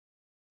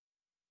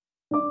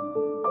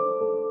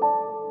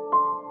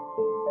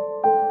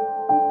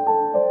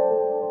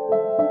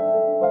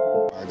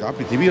যা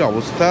পৃথিবীর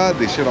অবস্থা,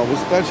 দেশের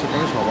অবস্থা,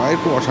 সেখানে সবাই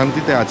একটু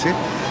অশান্তিতে আছে।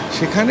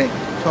 সেখানে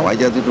সবাই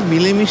যাতে একটু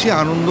মিলেমিশে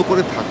আনন্দ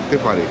করে থাকতে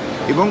পারে,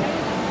 এবং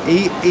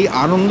এই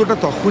আনন্দটা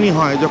তখনই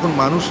হয় যখন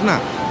মানুষ না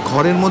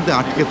ঘরের মধ্যে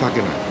আটকে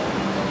থাকে না,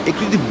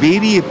 একটু যদি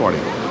বেরিয়ে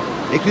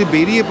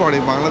পড়ে।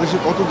 বাংলাদেশে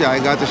কত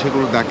জায়গা আছে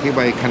সেগুলো দেখে,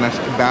 বা এখানে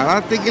আসতে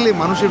বেড়াতে গেলে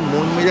মানুষের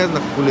মন মেজাজ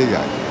না খুলে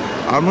যায়।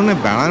 আর মনে হয়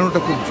বেড়ানোটা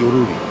খুব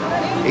জরুরি।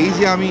 এই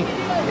যে আমি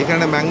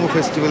এখানে ম্যাঙ্গো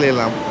ফেস্টিভ্যালে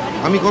এলাম,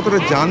 আমি কতটা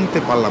জানতে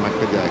পারলাম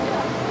একটা জায়গা।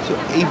 সো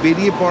এই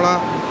বেরিয়ে পড়া,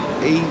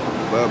 এই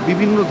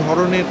বিভিন্ন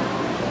ধরনের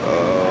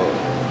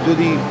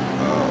যদি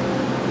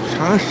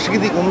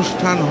সাংস্কৃতিক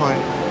অনুষ্ঠান হয়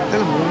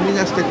তাহলে মন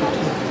মেজাজটা একটু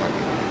ঠিক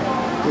থাকে।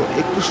 তো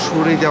একটু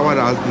সরে যাওয়া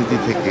রাজনীতি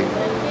থেকে,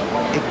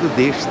 একটু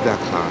দেশ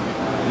দেখা,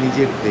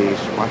 নিজের দেশ,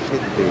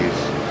 পাশের দেশ,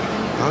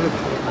 তাহলে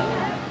ভালো।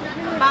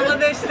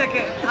 বাংলাদেশ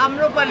থেকে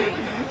আম্রপালি,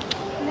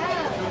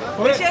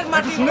 দেশের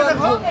মাটি শুনে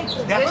দেখো,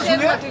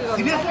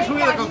 সিরিয়াসলি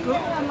শুনে দেখো একটু।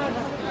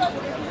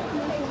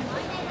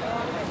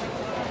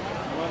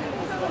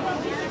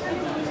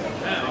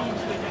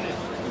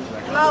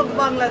 লাভ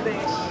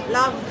বাংলাদেশ,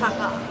 লাভ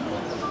Dhaka.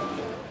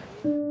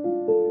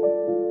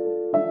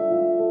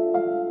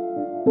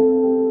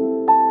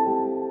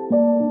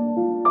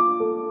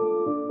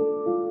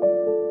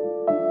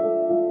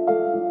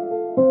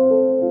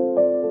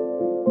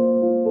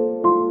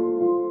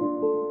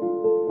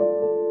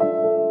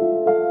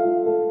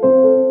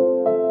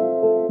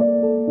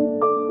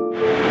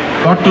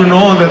 Got to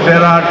know that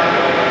there are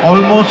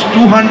almost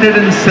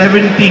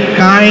 270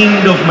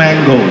 kind of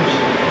mangoes.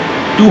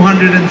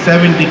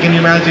 270, can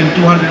you imagine?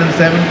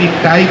 270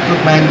 types of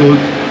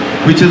mangoes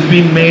which has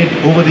been made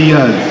over the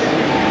years.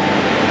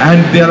 And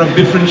they are of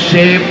different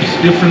shapes,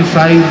 different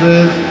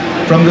sizes,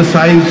 from the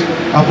size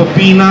of a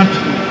peanut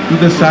to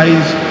the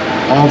size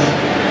of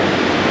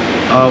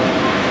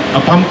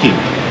a pumpkin.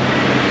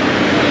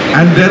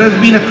 And there has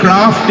been a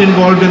craft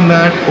involved in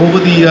that over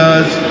the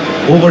years,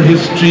 over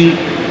history,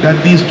 that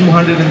these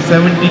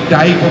 270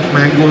 type of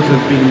mangoes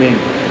has been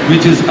made,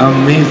 which is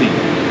amazing.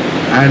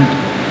 And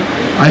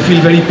I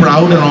feel very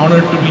proud and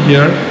honored to be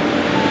here.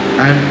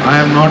 And I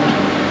am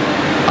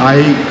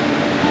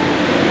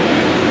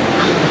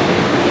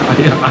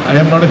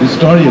not a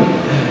historian,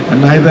 and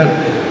neither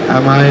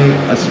am I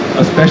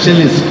a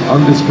specialist on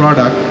this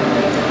product.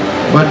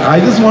 But I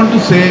just want to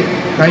say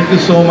thank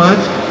you so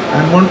much,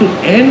 and want to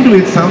end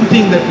with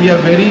something that we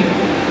are very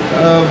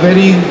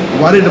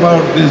worried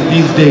about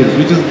these days,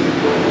 which is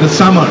the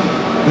summer.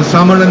 The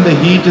summer and the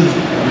heat is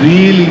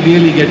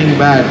really getting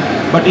bad.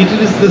 But it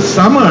is the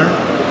summer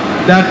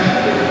that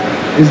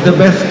is the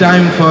best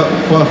time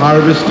for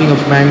harvesting of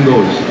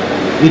mangoes.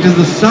 It is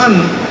the sun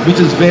which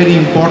is very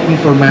important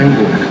for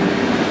mangoes.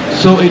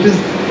 So it is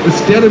this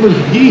terrible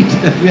heat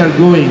that we are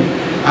going.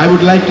 I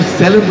would like to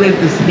celebrate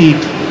this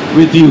heat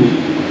with you,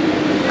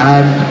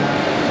 and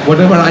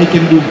whatever I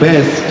can do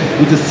best,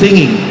 which is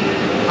singing,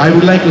 I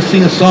would like to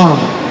sing a song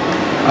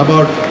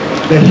about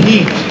the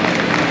heat.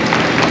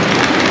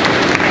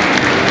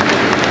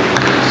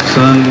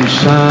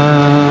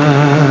 Sunshine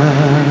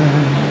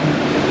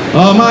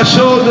on my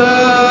shoulders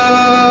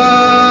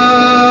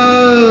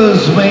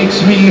makes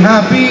me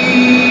happy.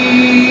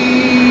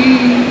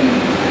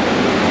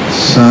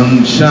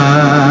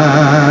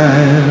 Sunshine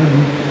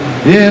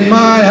in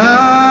my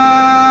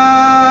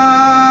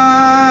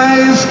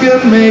eyes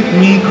can make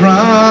me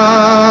cry.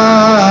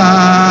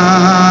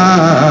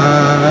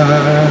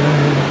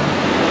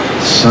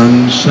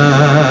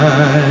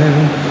 Sunshine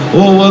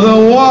over the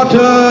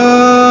waters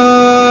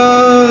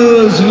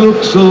look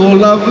so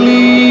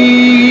lovely.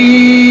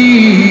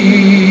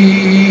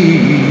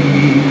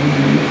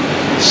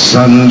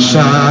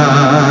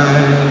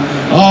 Sunshine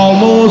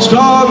almost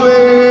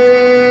always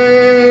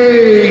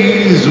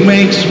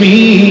makes me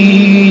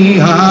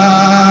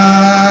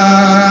high.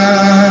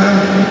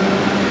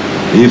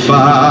 If I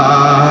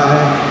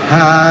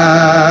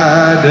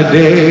had a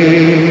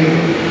day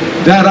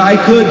that I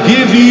could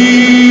give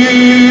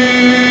you,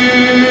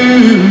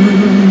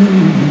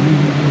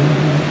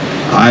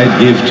 I'd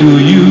give to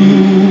you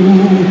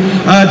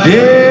a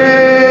day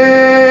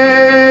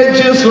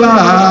just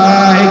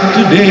like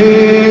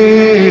today.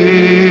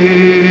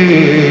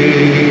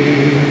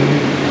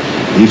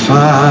 If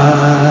I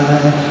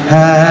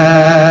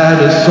had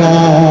a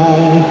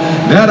song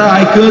that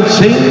I could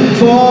sing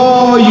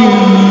for you,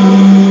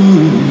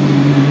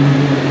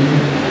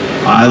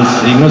 I'll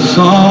sing a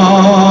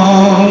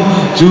song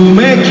to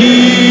make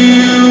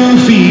you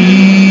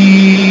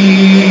feel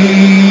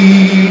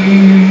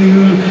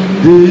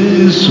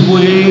this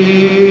way.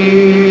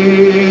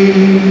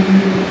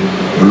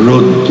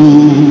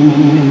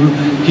 রোদ্দুর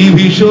কি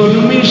ভীষণ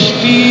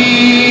মিষ্টি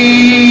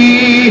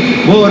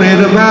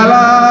ভোরের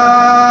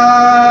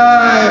বেলায়,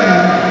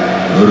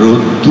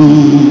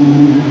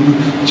 রোদ্দুর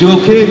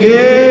চোখে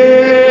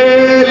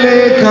গেলে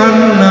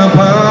কান্না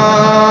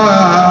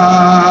পায়,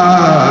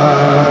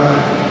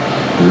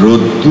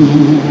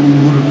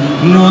 রোদ্দুর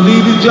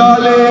নদীর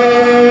জলে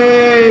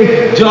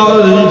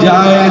জল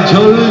যায়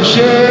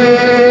ঝলসে,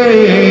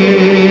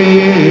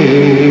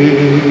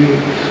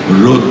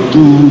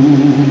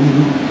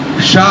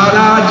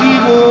 সারা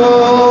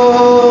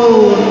জীবন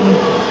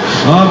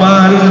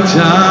সবার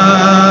চাই।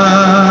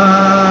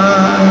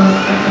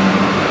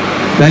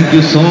 Thank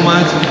you so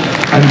much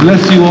and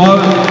bless you all,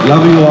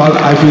 love you all.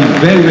 I feel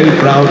very, very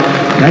proud.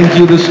 Thank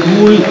you the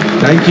school,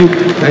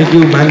 thank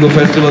you Mango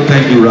Festival,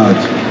 thank you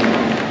Raj.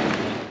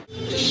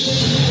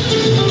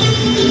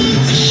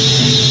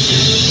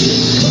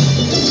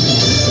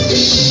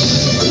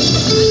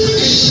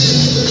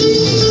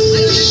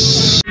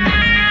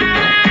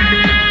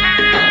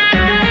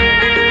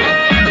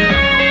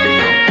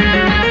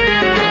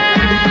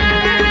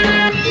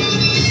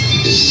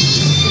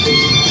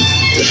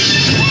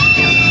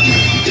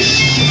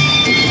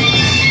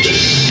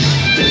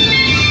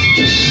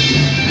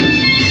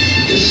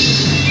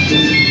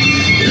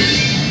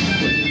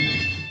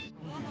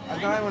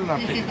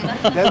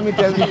 Tell me.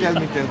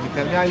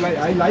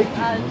 I like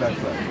it. That's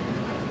why.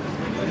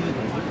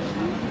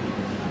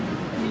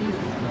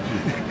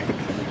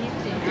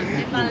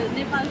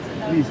 Nepal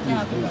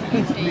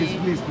Please.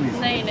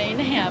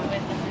 नहीं आप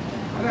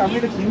अरे আমি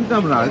এটা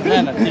কিনতাম না,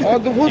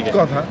 অদ্ভুত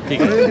কথা,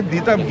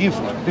 দিতাম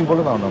গিফট। তুমি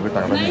বলে দাও না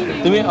টাকাটা।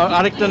 তুমি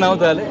আরেকটা নাও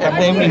তাহলে,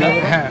 একটা এমনি নাও।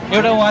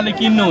 एउटा उहाँले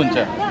किन्नु हुन्छ,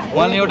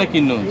 उहाँले एउटा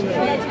किन्नु हुन्छ,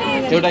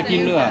 एउटा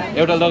किन्नु,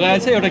 एउटा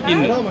लगाएछ, एउटा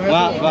किन्नु,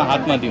 उहाँ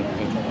हातमा दिउँ।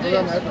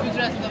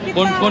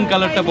 কোন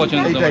কালারটা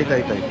পছন্দ?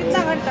 এইটাই।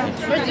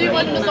 But do you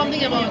want to know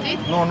something about it?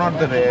 No, not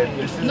the red.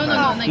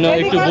 No.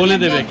 একটু বলে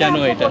দেবে কেন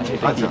এটা।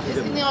 আচ্ছা।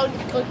 In our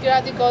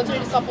Kirati culture,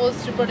 it is supposed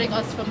to protect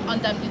us from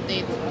untimely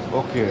death.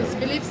 Okay. It's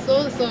believed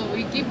so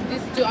we give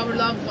this to our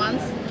loved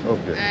ones.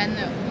 Okay. And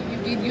you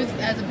can use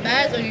it as a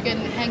badge or you can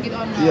hang it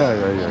on Yeah.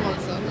 home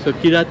also. So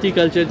কিরাতি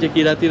culture যে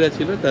কিরাতিরা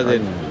ছিল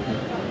তাদের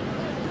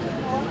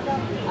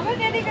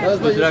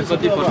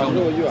গুজরাটি পছন্দ।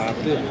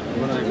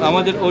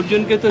 আমাদের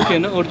অর্জুনকে তো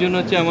চেনো, অর্জুন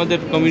হচ্ছে আমাদের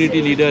কমিউনিটি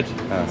লিডার।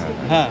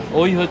 হ্যাঁ,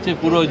 ওই হচ্ছে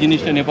পুরো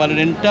জিনিসটা নেপালের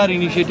এন্টায়ার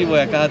ইনিশিয়েটিভ ও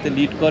একা হাতে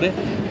লিড করে।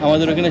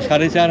 আমাদের ওখানে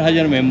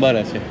 4500 মেম্বার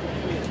আছে,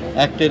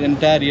 অ্যাক্টের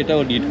এন্টায়ার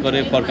এটাও লিড করে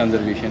ফর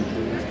কনজারভেশন।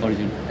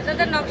 অর্জুন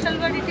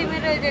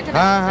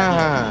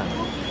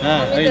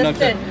হ্যাঁ,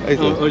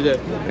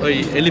 ওই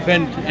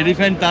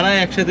এলিফ্যান্ট তারাই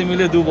একসাথে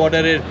মিলে দু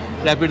বর্ডারের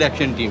rapid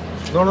action team.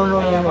 No.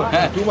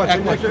 Too much.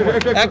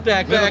 একটা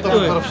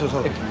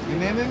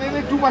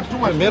Too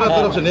much. मेरा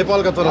तरफ से नेपाल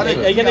का तरफ से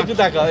এখানে একটু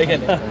তাকাও,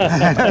 এখানে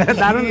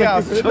দারুণ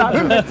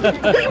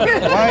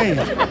ভাই।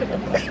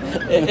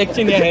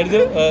 एकछिन यहाँ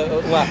हेरिदेऊ,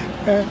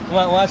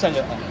 उहाँसँग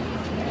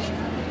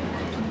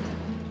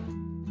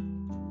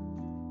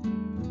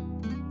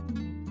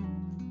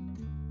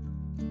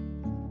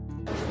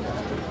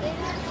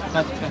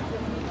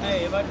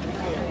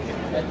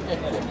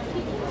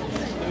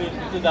তুমি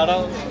একটু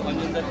দাঁড়াও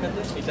অঞ্জনদার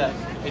সাথে,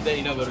 এটা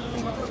ইনগরেট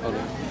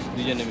হবে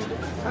দুজনে মিলে।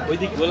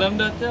 ওইদিক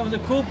গোলামদা হচ্ছে আমাদের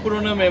খুব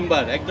পুরনো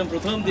মেম্বার, একদম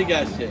প্রথম দিকে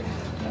আসছে।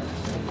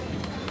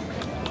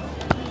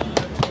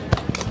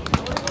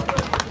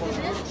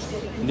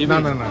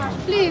 না।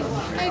 Please.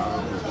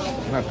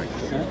 না।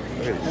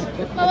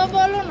 বাবা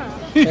বলো না।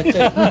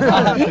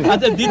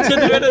 আচ্ছা দিচ্ছে,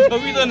 তুমি একটা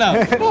ছবি তো না,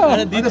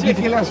 দিচ্ছে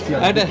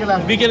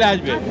বিকেলে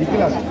আসবে।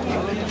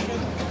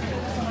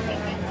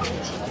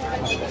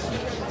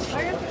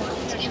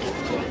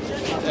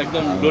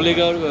 একদম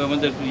ডোলেগাঁও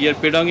আমাদের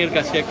পেডংয়ের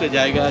কাছে একটা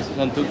জায়গা আছে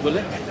সন্তুক বলে,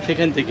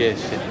 সেখান থেকে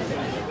এসছে।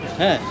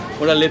 হ্যাঁ,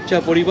 ওরা লেপচা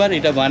পরিবার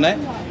এটা বানায়,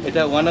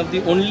 এটা one of the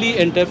only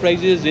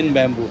enterprises in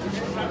bamboo.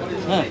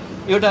 হ্যাঁ,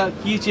 ওটা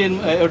কি চেন,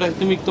 ওটা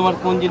তুমি তোমার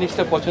কোন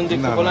জিনিসটা পছন্দ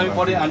বলো, আমি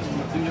পরে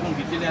তুমি যখন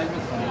বিকেলে আসবে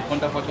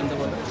কোনটা পছন্দ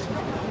বলো।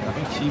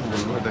 আমি কি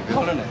বলবো এটাকে,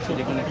 বলো না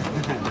যেখানে।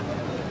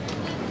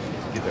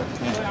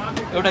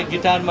 एउटा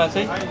गिटारमा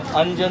चाहिँ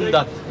अञ्जन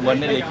दत्त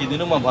भन्ने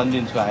लेखिदिनु, म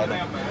भनिदिन्छु आएर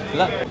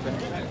ल।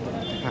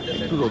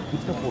 একটু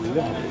রোদ্দুরটা পড়লে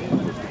হবে,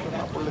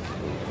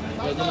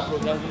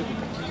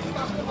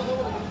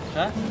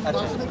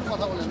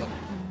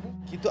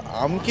 কিন্তু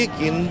আমকে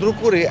কেন্দ্র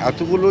করে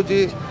এতগুলো যে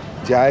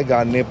জায়গা,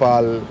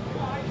 নেপাল,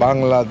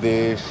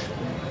 বাংলাদেশ,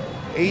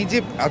 এই যে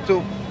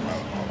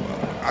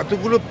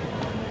এতগুলো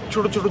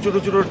ছোট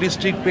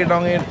ডিস্ট্রিক্ট,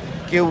 পেডংয়ের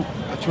কেউ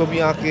ছবি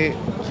আঁকে,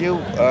 কেউ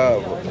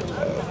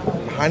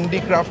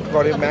হ্যান্ডিক্রাফট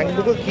করে,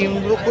 ম্যাঙ্গোকে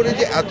কেন্দ্র করে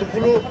যে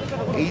এতগুলো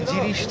এই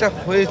জিনিসটা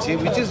হয়েছে,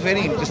 উইচ ইজ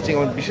ভেরি ইন্টারেস্টিং।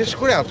 বিশেষ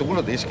করে এতগুলো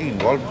দেশকে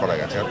ইনভলভ করা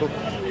গেছে, এত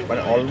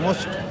মানে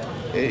almost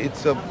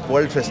it's a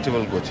world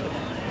festival করছে,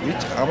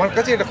 উইচ আমার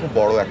কাছে এটা খুব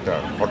বড় একটা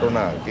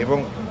ঘটনা। এবং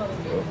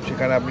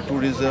সেখানে আপনি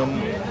ট্যুরিজম,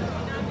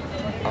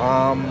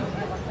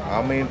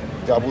 আমের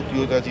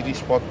যাবতীয় যা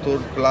জিনিসপত্র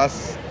প্লাস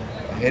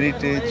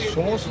হেরিটেজ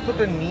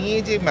সমস্তটা নিয়ে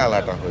যে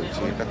মেলাটা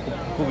হয়েছে, এটা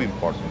খুব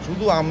ইম্পর্টেন্ট।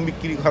 শুধু আম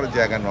বিক্রি করার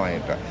জায়গা নয়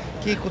এটা,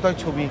 কে কোথায়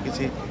ছবি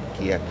এঁকেছে,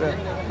 কে একটা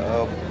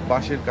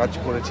বাঁশের কাজ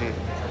করেছে,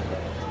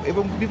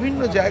 এবং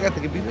বিভিন্ন জায়গা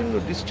থেকে, বিভিন্ন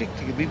ডিস্ট্রিক্ট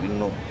থেকে,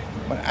 বিভিন্ন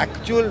মানে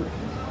অ্যাকচুয়াল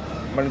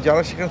মানে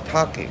যারা সেখানে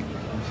থাকে,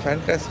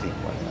 ফ্যান্টাস্টিক।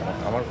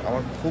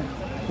 আমার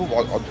খুব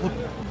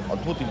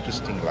অদ্ভুত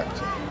ইন্টারেস্টিং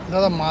লাগছে।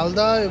 দাদা,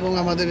 মালদা এবং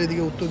আমাদের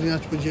এদিকে উত্তর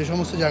দিনাজপুর যে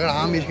সমস্ত জায়গার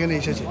আম এখানে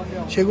এসেছে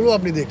সেগুলো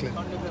আপনি দেখলেন,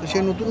 তো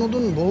সেই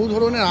নতুন বহু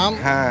ধরনের আম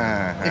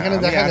এখানে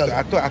দেখা গেল।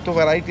 এত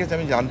ভ্যারাইটি আছে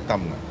আমি জানতাম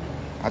না,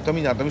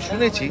 আমি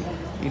শুনেছি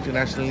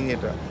ইন্টারন্যাশনালি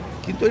এটা,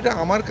 কিন্তু এটা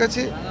আমার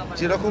কাছে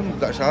যেরকম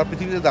সারা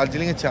পৃথিবীতে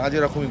দার্জিলিংয়ের চা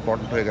যেরকম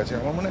ইম্পর্টেন্ট হয়ে গেছে,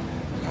 আমার মনে হয়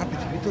সারা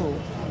পৃথিবীতেও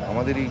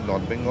আমাদের এই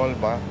নর্থ বেঙ্গল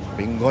বা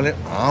বেঙ্গলের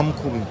আম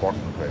খুব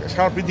ইম্পর্টেন্ট হয়ে গেছে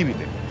সারা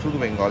পৃথিবীতে, শুধু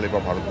বেঙ্গলে বা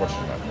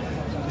ভারতবর্ষে না।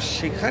 তো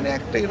সেখানে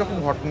একটা এরকম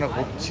ঘটনা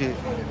ঘটছে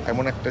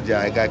এমন একটা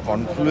জায়গায়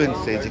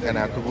কনফ্লুয়েন্সে, যেখানে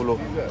এতগুলো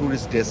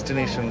ট্যুরিস্ট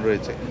ডেস্টিনেশন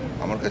রয়েছে,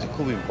 আমার কাছে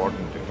খুব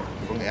ইম্পর্টেন্ট এটা।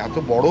 এবং এত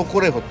বড়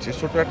করে হচ্ছে,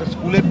 ছোটো একটা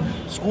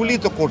স্কুলই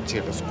তো করছে,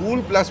 এটা স্কুল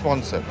প্লাস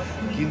স্পন্সর,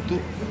 কিন্তু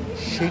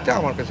সেটা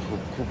আমার কাছে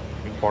খুব খুব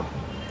ইম্পর্টেন্ট।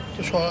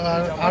 তো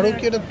আরও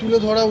কি এটা তুলে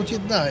ধরা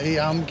উচিত না, এই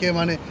আমকে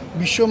মানে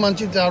বিশ্ব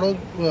মানচিত্রে আরও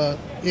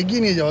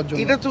এগিয়ে নিয়ে যাওয়ার জন্য?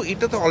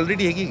 এটা তো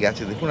অলরেডি এগিয়ে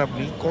গেছে। দেখুন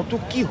আপনি কত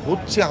কি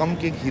হচ্ছে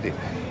আমকে ঘিরে।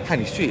 হ্যাঁ,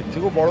 নিশ্চয়ই এর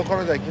থেকেও বড়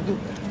করা যায়, কিন্তু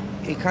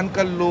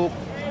এখানকার লোক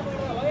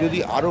যদি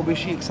আরও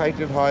বেশি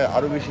এক্সাইটেড হয়,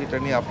 আরও বেশি এটা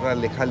নিয়ে আপনারা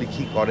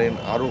লেখালেখি করেন,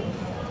 আরও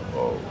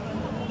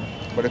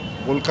মানে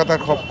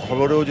কলকাতার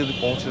খবরেও যদি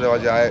পৌঁছে দেওয়া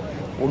যায়,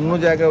 অন্য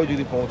জায়গায়ও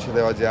যদি পৌঁছে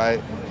দেওয়া যায়,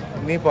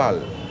 নেপাল,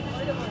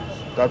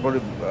 তারপরে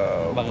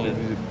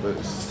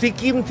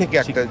সিকিম থেকে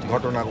একটা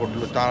ঘটনা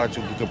ঘটলো, তারা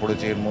চুক্তিতে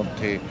পড়েছে এর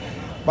মধ্যে,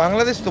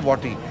 বাংলাদেশ তো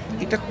বটেই,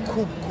 এটা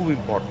খুব খুব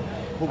ইম্পর্টেন্ট।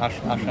 খুব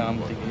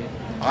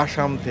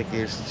আসাম থেকে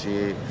এসছে,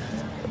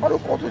 আরও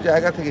কত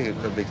জায়গা থেকে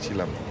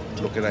দেখছিলাম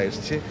লোকেরা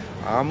এসছে,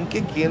 আমকে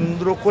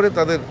কেন্দ্র করে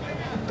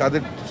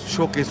তাদের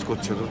শোকেস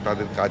করছে তো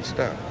তাদের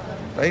কাজটা,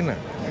 তাই না?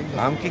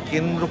 আমকে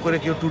কেন্দ্র করে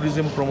কেউ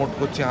ট্যুরিজম প্রমোট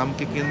করছে,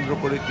 আমকে কেন্দ্র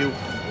করে কেউ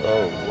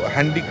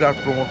হ্যান্ডিক্রাফট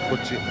প্রমোট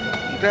করছে,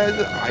 এটা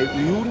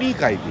unique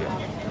idea,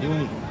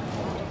 unique.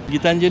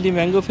 Gitanjali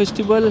mango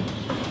festival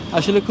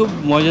আসলে খুব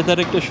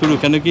মজাদার একটা শুরু,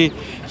 কেন কি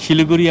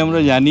শিলিগুড়ি আমরা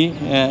জানি,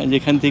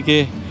 যেখান থেকে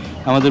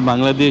আমাদের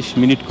বাংলাদেশ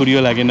মিনিট 20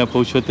 লাগে না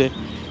পৌঁছতে,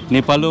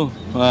 নেপালও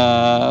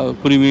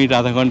 20 মিনিট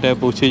আধা ঘন্টায়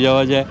পৌঁছে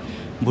যাওয়া যায়,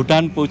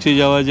 ভুটান পৌঁছে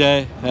যাওয়া যায়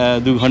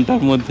 2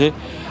 ঘন্টার মধ্যে,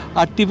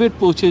 আর টিবেট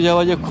পৌঁছে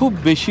যাওয়া যায় খুব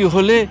বেশি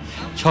হলে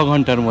 6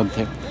 ঘন্টার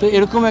মধ্যে। তো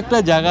এরকম একটা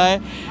জায়গায়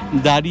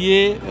দাঁড়িয়ে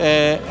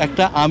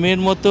একটা আমের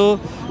মতো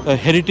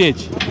হেরিটেজ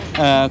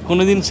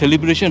কোনো দিন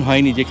সেলিব্রেশন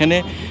হয়নি, যেখানে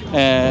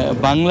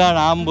বাংলার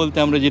আম বলতে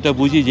আমরা যেটা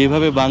বুঝি,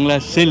 যেভাবে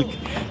বাংলার সিল্ক,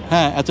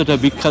 হ্যাঁ, এতটা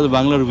বিখ্যাত,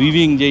 বাংলার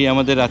উইভিং যেই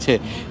আমাদের আছে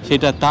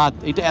সেটা তাঁত,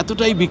 এটা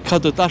এতটাই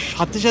বিখ্যাত, তার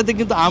সাথে সাথে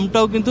কিন্তু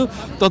আমটাও কিন্তু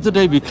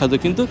ততটাই বিখ্যাত।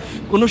 কিন্তু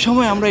কোনো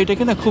সময় আমরা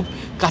এটাকে না খুব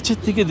কাছের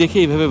থেকে দেখে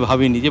এইভাবে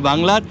ভাবিনি যে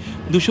বাংলার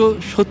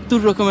 270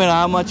 রকমের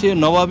আম আছে,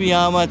 নবাবী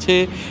আম আছে,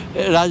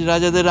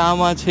 রাজাদের আম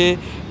আছে,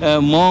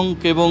 মঙ্ক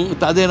এবং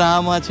তাদের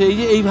আম আছে, এই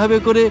যে এইভাবে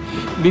করে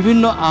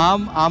বিভিন্ন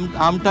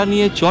আমটা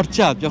নিয়ে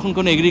চর্চা, যখন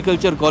কোনো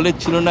এগ্রিকালচার কলেজ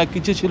ছিল না,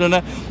 কিছু ছিল না,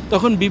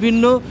 তখন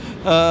বিভিন্ন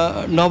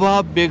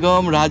নবাব,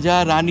 বেগম, রাজা,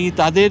 রানী,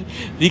 তাদের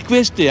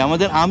রিকোয়েস্টে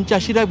আমাদের আম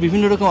চাষিরা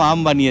বিভিন্ন রকম আম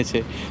বানিয়েছে।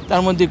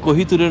 তার মধ্যে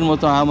কোহিতুরের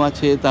মতো আম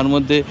আছে, তার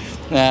মধ্যে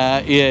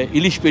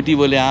ইলিশ পেটি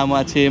বলে আম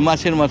আছে,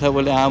 মাছের মাথা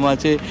বলে আম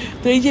আছে,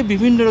 তো এই যে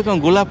বিভিন্ন রকম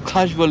গোলাপ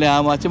খাস বলে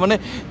আম আছে, মানে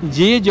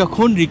যে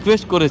যখন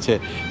রিকোয়েস্ট করেছে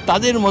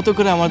তাদের মতো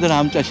করে আমাদের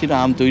আম চাষিরা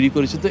আম তৈরি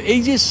করেছে। তো এই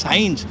যে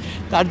সায়েন্স,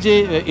 তার যে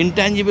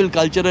ইনট্যাঞ্জিবল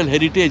কালচারাল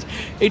হেরিটেজ,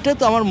 এটা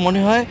তো আমার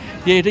মনে হয়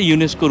যে এটা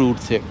ইউনেস্কোর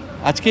উঠছে।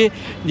 আজকে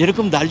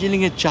যেরকম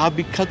দার্জিলিংয়ের চা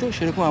বিখ্যাত,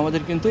 সেরকম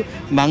আমাদের কিন্তু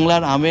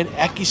বাংলার আমের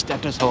একই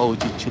স্ট্যাটাস হওয়া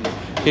উচিত ছিল,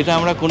 সেটা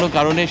আমরা কোনো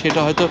কারণে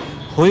সেটা হয়তো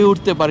হয়ে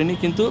উঠতে পারিনি।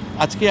 কিন্তু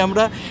আজকে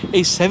আমরা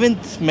এই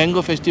 7th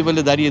ম্যাঙ্গো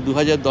ফেস্টিভ্যালে দাঁড়িয়ে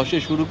 2010-এ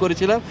শুরু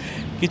করেছিলাম,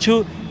 কিছু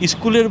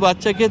স্কুলের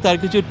বাচ্চাকে তার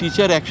কিছু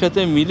টিচার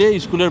একসাথে মিলে,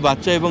 স্কুলের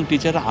বাচ্চা এবং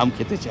টিচাররা আম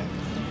খেতে চায়,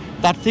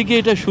 তার থেকে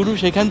এটা শুরু।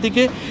 সেখান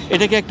থেকে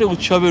এটাকে একটা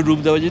উৎসবের রূপ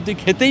দেওয়া, যদি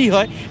খেতেই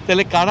হয়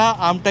তাহলে কারা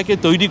আমটাকে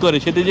তৈরি করে,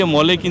 সেটা যে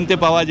মলে কিনতে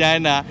পাওয়া যায়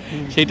না,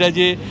 সেটা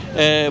যে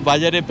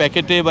বাজারে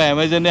প্যাকেটে বা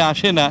অ্যামাজনে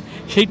আসে না,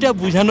 সেইটা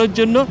বোঝানোর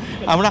জন্য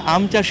আমরা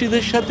আম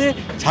চাষিদের সাথে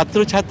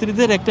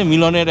ছাত্রছাত্রীদের একটা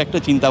মিলনের একটা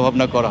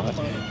চিন্তাভাবনা করা হয়।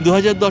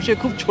 2010-এ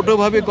খুব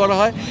ছোটোভাবে করা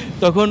হয়,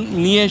 তখন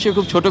নিয়ে এসে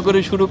খুব ছোট করে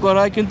শুরু করা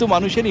হয়, কিন্তু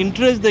মানুষের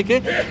ইন্টারেস্ট দেখে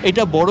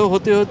এটা বড়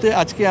হতে হতে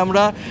আজকে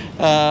আমরা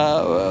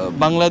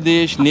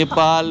বাংলাদেশ,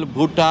 নেপাল,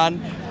 ভুটান,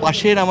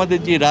 পাশের আমাদের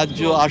যে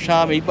রাজ্য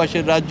আসাম, এই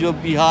পাশের রাজ্য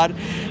বিহার,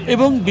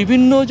 এবং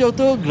বিভিন্ন যত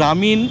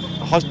গ্রামীণ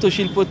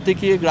হস্তশিল্প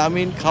থেকে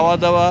গ্রামীণ খাওয়া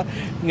দাওয়া,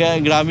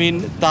 গ্রামীণ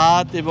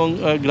তাঁত এবং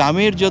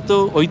গ্রামের যত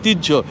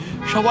ঐতিহ্য,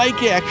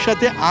 সবাইকে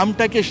একসাথে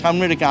আমটাকে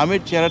সামনে রেখে,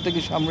 আমের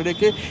চেহারাটাকে সামনে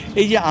রেখে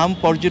এই যে আম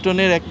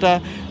পর্যটনের একটা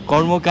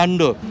কর্মকাণ্ড,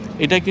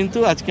 এটা কিন্তু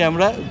আজকে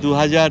আমরা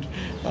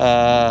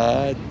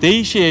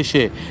 2023-এ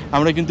এসে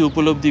আমরা কিন্তু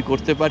উপলব্ধি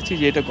করতে পারছি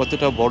যে এটা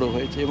কতটা বড়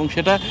হয়েছে। এবং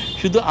সেটা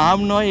শুধু আম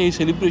নয়, এই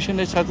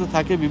সেলিব্রেশনের সাথে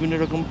থাকে বিভিন্ন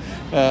রকম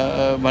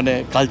মানে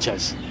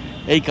কালচারস।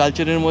 এই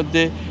কালচারের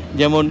মধ্যে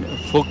যেমন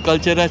ফোক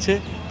কালচার আছে,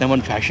 তেমন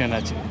ফ্যাশন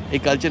আছে।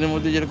 এই কালচারের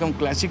মধ্যে যেরকম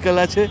ক্লাসিক্যাল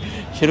আছে,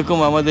 সেরকম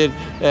আমাদের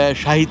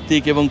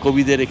সাহিত্যিক এবং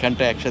কবিদের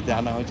এখানটা একসাথে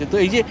আনা হয়েছে। তো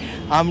এই যে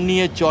আম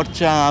নিয়ে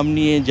চর্চা, আম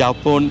নিয়ে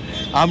যাপন,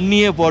 আম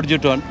নিয়ে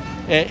পর্যটন,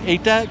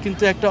 এইটা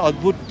কিন্তু একটা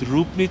অদ্ভুত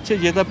রূপ নিচ্ছে,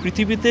 যেটা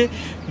পৃথিবীতে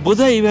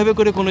বোধহয় এইভাবে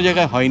করে কোনো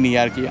জায়গায় হয়নি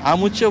আর কি। আম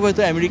উৎসব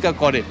হয়তো আমেরিকা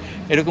করে,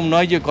 এরকম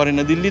নয় যে করে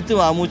না, দিল্লিতেও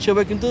আম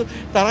উৎসবে কিন্তু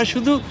তারা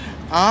শুধু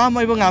আম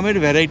এবং আমের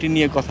ভ্যারাইটি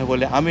নিয়ে কথা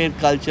বলে, আমের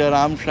কালচার,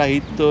 আম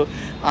সাহিত্য,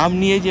 আম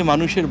নিয়ে যে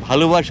মানুষের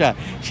ভালোবাসা,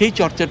 সেই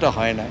চর্চাটা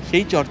হয় না।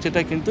 সেই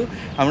চর্চাটা কিন্তু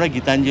আমরা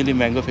গীতাঞ্জলি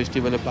ম্যাঙ্গো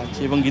ফেস্টিভ্যালে পাচ্ছি।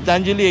 এবং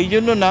গীতাঞ্জলি এই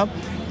জন্য নাম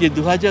যে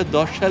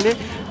 2010 সালে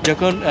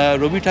যখন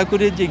রবি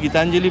ঠাকুরের যে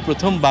গীতাঞ্জলি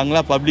প্রথম বাংলা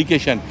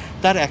পাবলিকেশন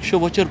তার 100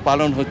 বছর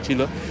পালন হচ্ছিল,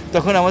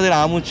 তখন আমাদের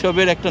আম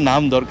উৎসবের একটা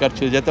নাম দরকার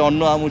ছিল যাতে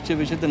অন্য আম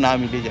উৎসবের সাথে না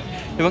মিলে যায়,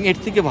 এবং এর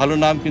থেকে ভালো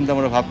নাম কিন্তু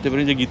আমরা ভাবতে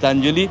পারি যে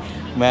গীতাঞ্জলি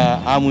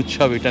আম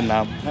উৎসব এটার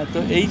নাম। তো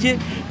এই যে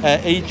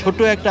এই ছোট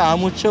একটা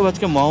আম উৎসব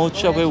আজকে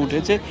মহোৎসব হয়ে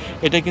উঠেছে,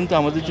 এটা কিন্তু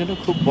আমাদের জন্য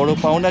খুব বড়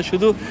পাওনা।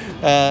 শুধু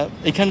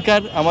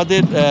এখানকার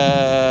আমাদের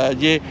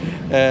যে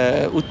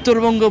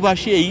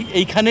উত্তরবঙ্গবাসী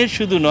এইখানের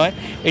শুধু নয়,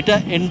 এটা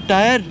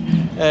এন্টায়ার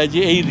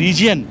যে এই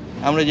রিজিয়ন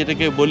আমরা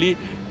যেটাকে বলি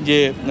যে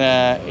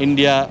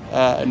ইন্ডিয়া,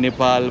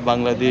 নেপাল,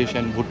 বাংলাদেশ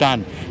অ্যান্ড ভুটান,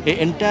 এই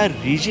এন্টায়ার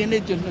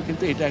রিজিয়নের জন্য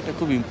কিন্তু এটা একটা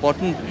খুব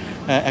ইম্পর্ট্যান্ট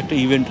একটা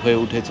ইভেন্ট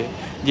হয়ে উঠেছে,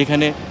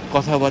 যেখানে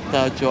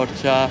কথাবার্তা,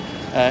 চর্চা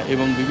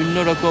এবং বিভিন্ন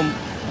রকম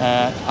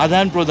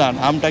আদান প্রদান,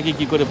 আমটাকে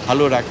কী করে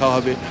ভালো রাখা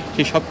হবে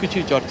সেই সব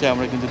কিছুই চর্চা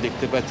আমরা কিন্তু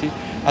দেখতে পাচ্ছি।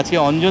 আজকে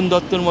অঞ্জন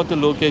দত্তর মতো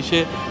লোক এসে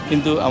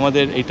কিন্তু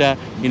আমাদের এটা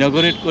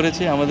ইনগরেট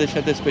করেছে। আমাদের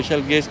সাথে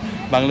স্পেশাল গেস্ট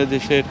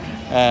বাংলাদেশের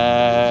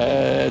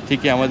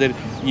থেকে আমাদের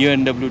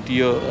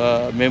UNWTO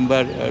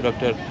member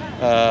doctor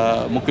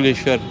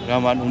Mukuleshwar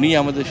Rahman, উনি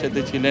আমাদের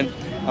সাথে ছিলেন।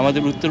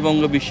 আমাদের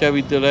উত্তরবঙ্গ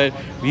বিশ্ববিদ্যালয়ের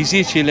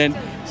ভিসি ছিলেন,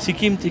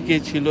 সিকিম থেকে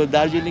ছিল,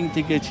 দার্জিলিং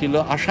থেকে ছিল,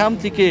 আসাম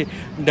থেকে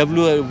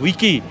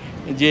উইকি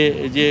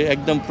যে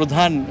একদম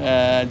প্রধান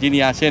যিনি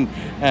আছেন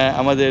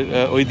আমাদের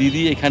ওই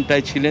দিদি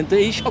এখানটায় ছিলেন। তো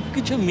এই সব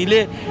কিছু মিলে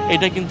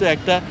এটা কিন্তু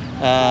একটা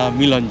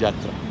মিলন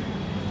যাত্রা।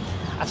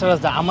 আচ্ছা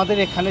রাজদা, আমাদের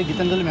এখানে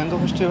গীতাঞ্জলি ম্যাঙ্গো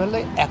ফেস্টিভ্যালে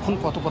এখন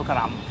কত প্রকার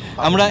আম?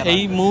 আমরা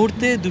এই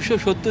মুহূর্তে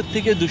 270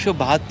 থেকে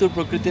 272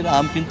 প্রকৃতির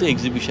আম কিন্তু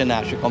এক্সিবিশনে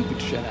আসে,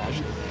 কম্পিটিশনে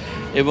আসে,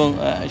 এবং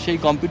সেই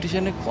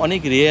কম্পিটিশনে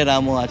অনেক রেয়ার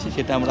আমও আছে,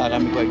 সেটা আমরা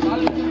আগামী কয়েকদিন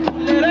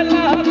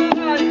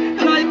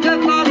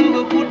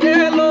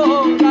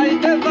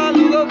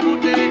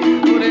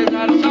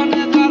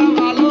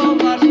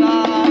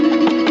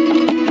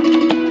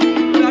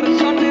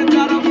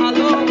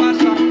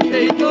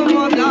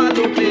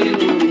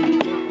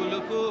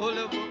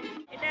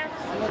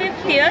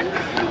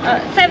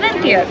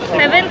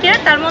সেভেন্থ ইয়ার,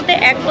 তার মধ্যে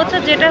 1 বছর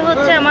যেটা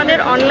হচ্ছে আমাদের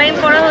অনলাইন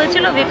করা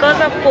হয়েছিল বিকজ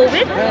অফ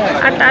কোভিড।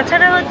 আর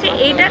তাছাড়া হচ্ছে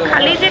এইটা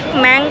খালি যে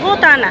ম্যাঙ্গো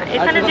তা না,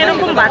 এখানে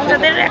যেরকম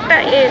বাচ্চাদের একটা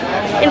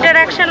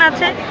ইন্টারাকশান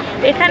আছে,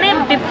 এখানে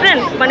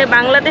ডিফারেন্ট মানে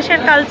বাংলাদেশের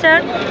কালচার,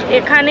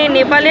 এখানে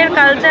নেপালের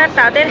কালচার,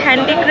 তাদের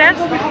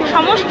হ্যান্ডিক্রাফটস,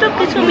 সমস্ত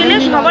কিছু মিলে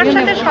সবার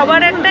সাথে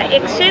সবার একটা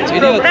এক্সচেঞ্জ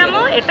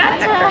প্রোগ্রামও এটা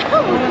একটা।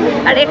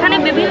 আর এখানে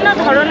বিভিন্ন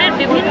ধরনের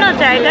বিভিন্ন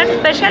জায়গার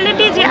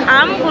স্পেশালিটি যে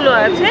আমগুলো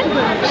আছে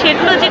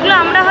সেগুলো, যেগুলো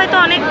আমরা হয়তো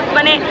অনেক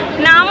মানে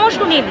নামও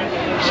শুনিনি,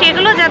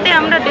 সেগুলো যাতে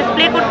আমরা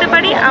ডিসপ্লে করতে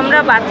পারি, আমরা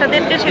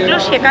বাচ্চাদেরকে সেগুলো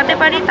শেখাতে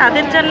পারি,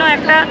 তাদের জন্য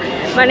একটা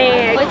মানে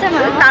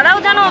তারাও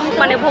যেন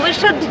মানে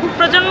ভবিষ্যৎ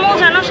প্রজন্মও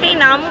যেন সেই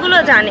নামগুলো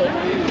জানে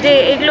যে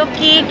এগুলো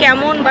কি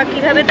কেমন বা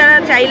কীভাবে তারা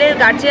চাইলে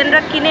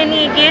গার্জিয়ানরা কিনে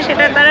নিয়ে গিয়ে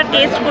সেটা তারা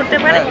টেস্ট করতে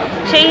পারে।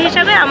 সেই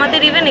হিসাবে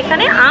আমাদের ইভেন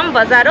এখানে আম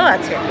বাজারও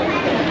আছে।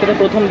 সেটা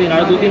প্রথম দিন,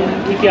 আরও 2 দিন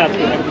কী কী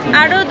আছে?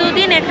 আরও 2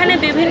 দিন এখানে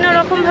বিভিন্ন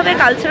রকমভাবে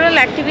কালচারাল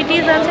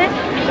অ্যাক্টিভিটিস আছে,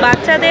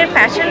 বাচ্চাদের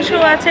ফ্যাশন শো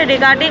আছে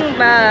রিগার্ডিং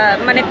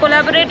মানে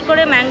কোলাবোরেট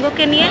করে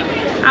ম্যাঙ্গোকে নিয়ে।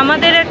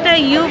 আমাদের একটা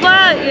ইউবা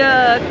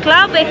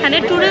ক্লাব এখানে,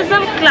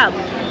 ট্যুরিজম ক্লাব,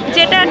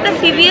 যেটা একটা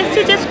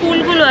CBSE যে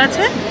স্কুলগুলো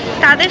আছে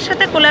তাদের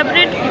সাথে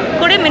কোলাবোরেট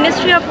করে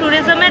মিনিস্ট্রি অফ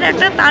ট্যুরিজমের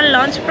একটা তার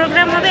লঞ্চ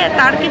প্রোগ্রাম হবে,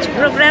 তার কিছু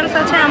প্রোগ্রামস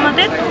আছে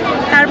আমাদের।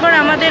 তারপর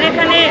আমাদের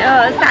এখানে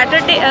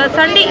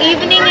সানডে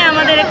ইভিনিংয়ে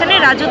আমাদের এখানে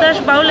রাজু দাস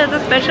বাউল এজ এ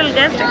স্পেশাল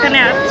গেস্ট এখানে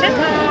আসছে।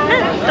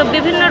 হ্যাঁ, তো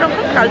বিভিন্ন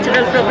রকম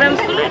কালচারাল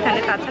প্রোগ্রামসগুলো এখানে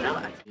তাছাড়াও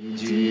আছে।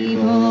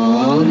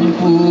 জীবন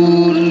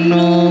পূর্ণ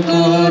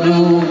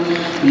করো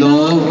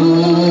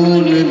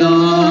লবণ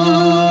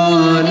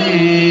দানে,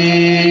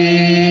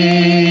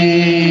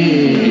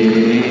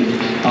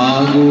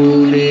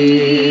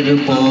 আগুনের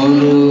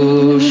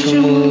পরশ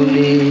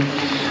মনে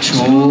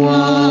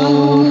ছোঁয়াও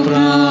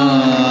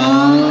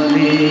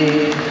প্রাণে,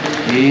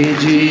 এ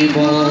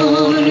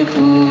জীবন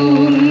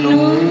পূর্ণ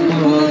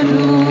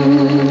করো,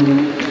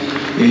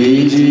 এই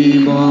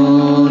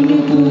জীবন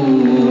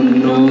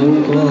পূর্ণ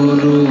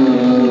করো,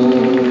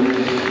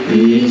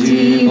 এই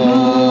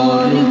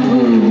জীবন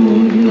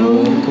পূর্ণ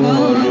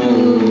করো,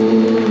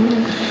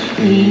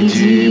 এই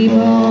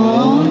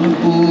জীবন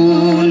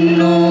পূর্ণ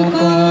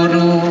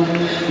করো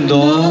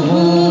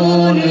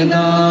দহন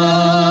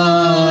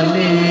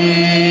দানে,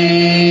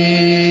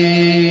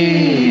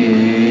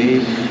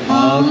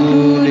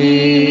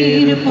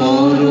 আগুনের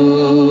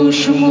পরশ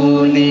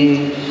মনে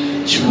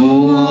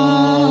ছোঁয়া